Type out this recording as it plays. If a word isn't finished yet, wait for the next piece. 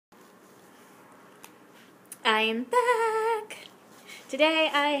I am back! Today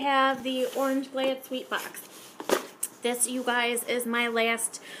I have the Orange Glad Sweet Box. This, you guys, is my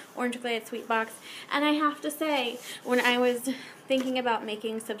last Orange Glad Sweet Box. And I have to say, when I was thinking about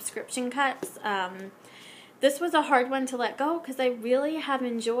making subscription cuts, this was a hard one to let go because I really have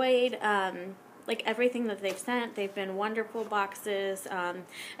enjoyed like everything that they've sent. They've been wonderful boxes.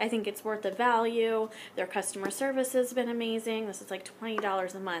 I think it's worth the value. Their customer service has been amazing. This is like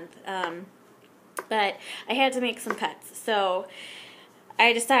 $20 a month. But I had to make some cuts. So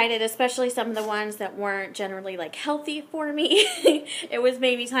I decided, especially some of the ones that weren't generally like healthy for me, it was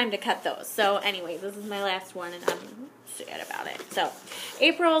maybe time to cut those. So anyway, this is my last one and I'm sad about it. So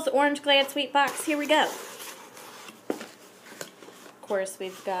April's Orange Glad Sweet Box, here we go. Of course,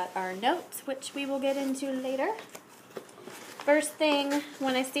 we've got our notes, which we will get into later. First thing,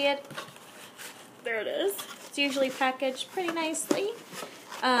 when I see it, there it is. It's usually packaged pretty nicely.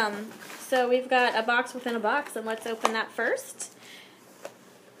 So we've got a box within a box, and let's open that first.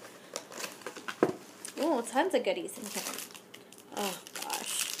 Oh, tons of goodies in here. Oh,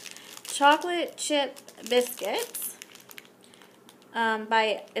 gosh. Chocolate chip biscuits.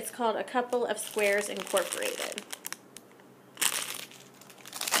 It's called A Couple of Squares Incorporated.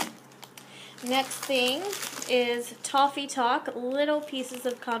 Next thing is Toffee Talk, Little Pieces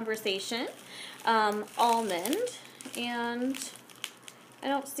of Conversation. Almond. And I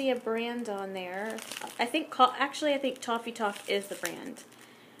don't see a brand on there. I think Toffee Talk is the brand.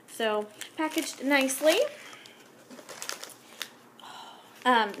 So, packaged nicely.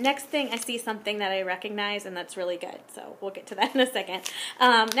 Next thing, I see something that I recognize, and that's really good. So, we'll get to that in a second.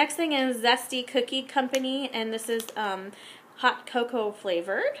 Next thing is Zesty Cookie Company, and this is hot cocoa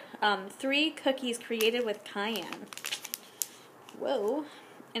flavored. 3 cookies created with cayenne. Whoa.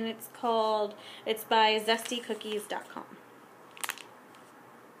 And it's by ZestyCookies.com.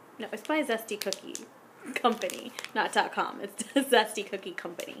 No, it's by Zesty Cookie Company, not .com. It's Zesty Cookie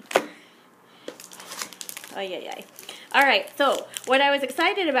Company. Oh, yeah. All right, so what I was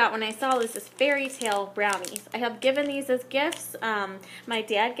excited about when I saw this is Fairy Tale brownies. I have given these as gifts. My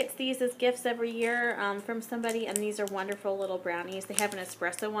dad gets these as gifts every year from somebody, and these are wonderful little brownies. They have an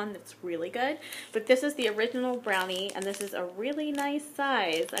espresso one that's really good, but this is the original brownie, and this is a really nice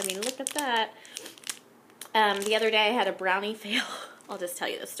size. I mean, look at that. The other day I had a brownie fail. I'll just tell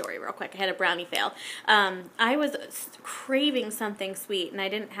you the story real quick. I had a brownie fail. I was craving something sweet, and I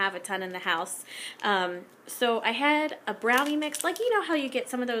didn't have a ton in the house. So I had a brownie mix, like, you know how you get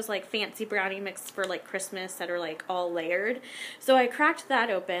some of those, like, fancy brownie mix for, like, Christmas that are, like, all layered. So I cracked that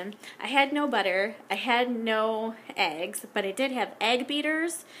open. I had no butter. I had no eggs, but I did have egg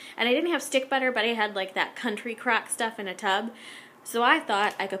beaters. And I didn't have stick butter, but I had, like, that country crock stuff in a tub. So I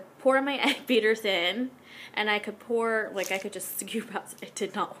thought I could pour my egg beaters in, and I could just scoop out. It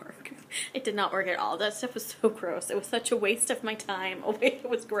did not work. It did not work at all. That stuff was so gross. It was such a waste of my time. Oh, wait, it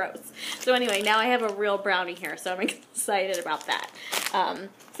was gross. So anyway, now I have a real brownie here, so I'm excited about that.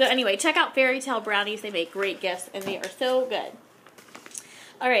 So anyway, check out Fairy Tale brownies. They make great gifts, and they are so good.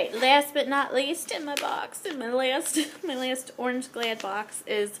 All right, last but not least in my box, my last Orange Glad box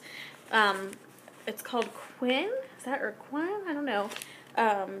is, it's called Quinn. Is that or Quinn? I don't know.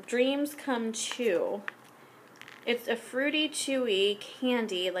 Dreams Come Chew. It's a fruity, chewy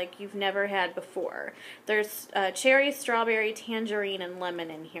candy like you've never had before. There's cherry, strawberry, tangerine, and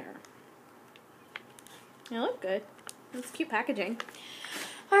lemon in here. They look good. It's cute packaging.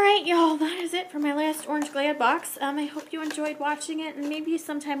 Alright, y'all, that is it for my last Orange Glad box. I hope you enjoyed watching it, and maybe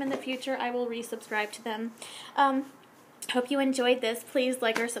sometime in the future I will resubscribe to them. Hope you enjoyed this. Please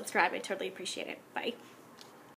like or subscribe. I totally appreciate it. Bye.